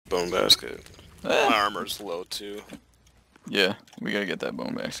bone basket. My armor's low too. Yeah, we gotta get that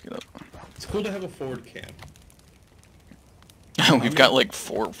bone basket up. It's cool to have a forward camp. We've got like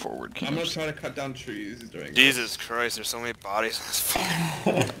 4 forward camps. I'm gonna try to cut down trees during Jesus Christ, there's so many bodies in this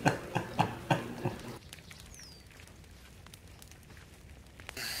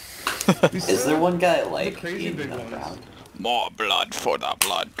fucking... Is there one guy like crazy in big the ones. ground? More blood for the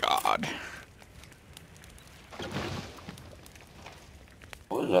blood god.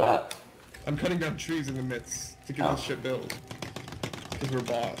 What was that? I'm cutting down trees in the midst to get this shit built. Because we're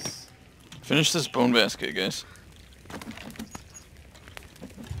boss. Finish this bone basket, guys.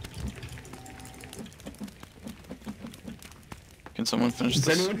 Can someone finish Does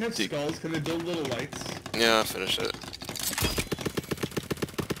this? anyone have skulls? Can they build little lights? Yeah, finish it.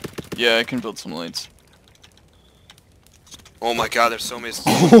 Yeah, I can build some lights. Oh my god, there's so many...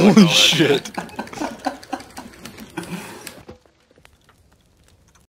 Holy shit!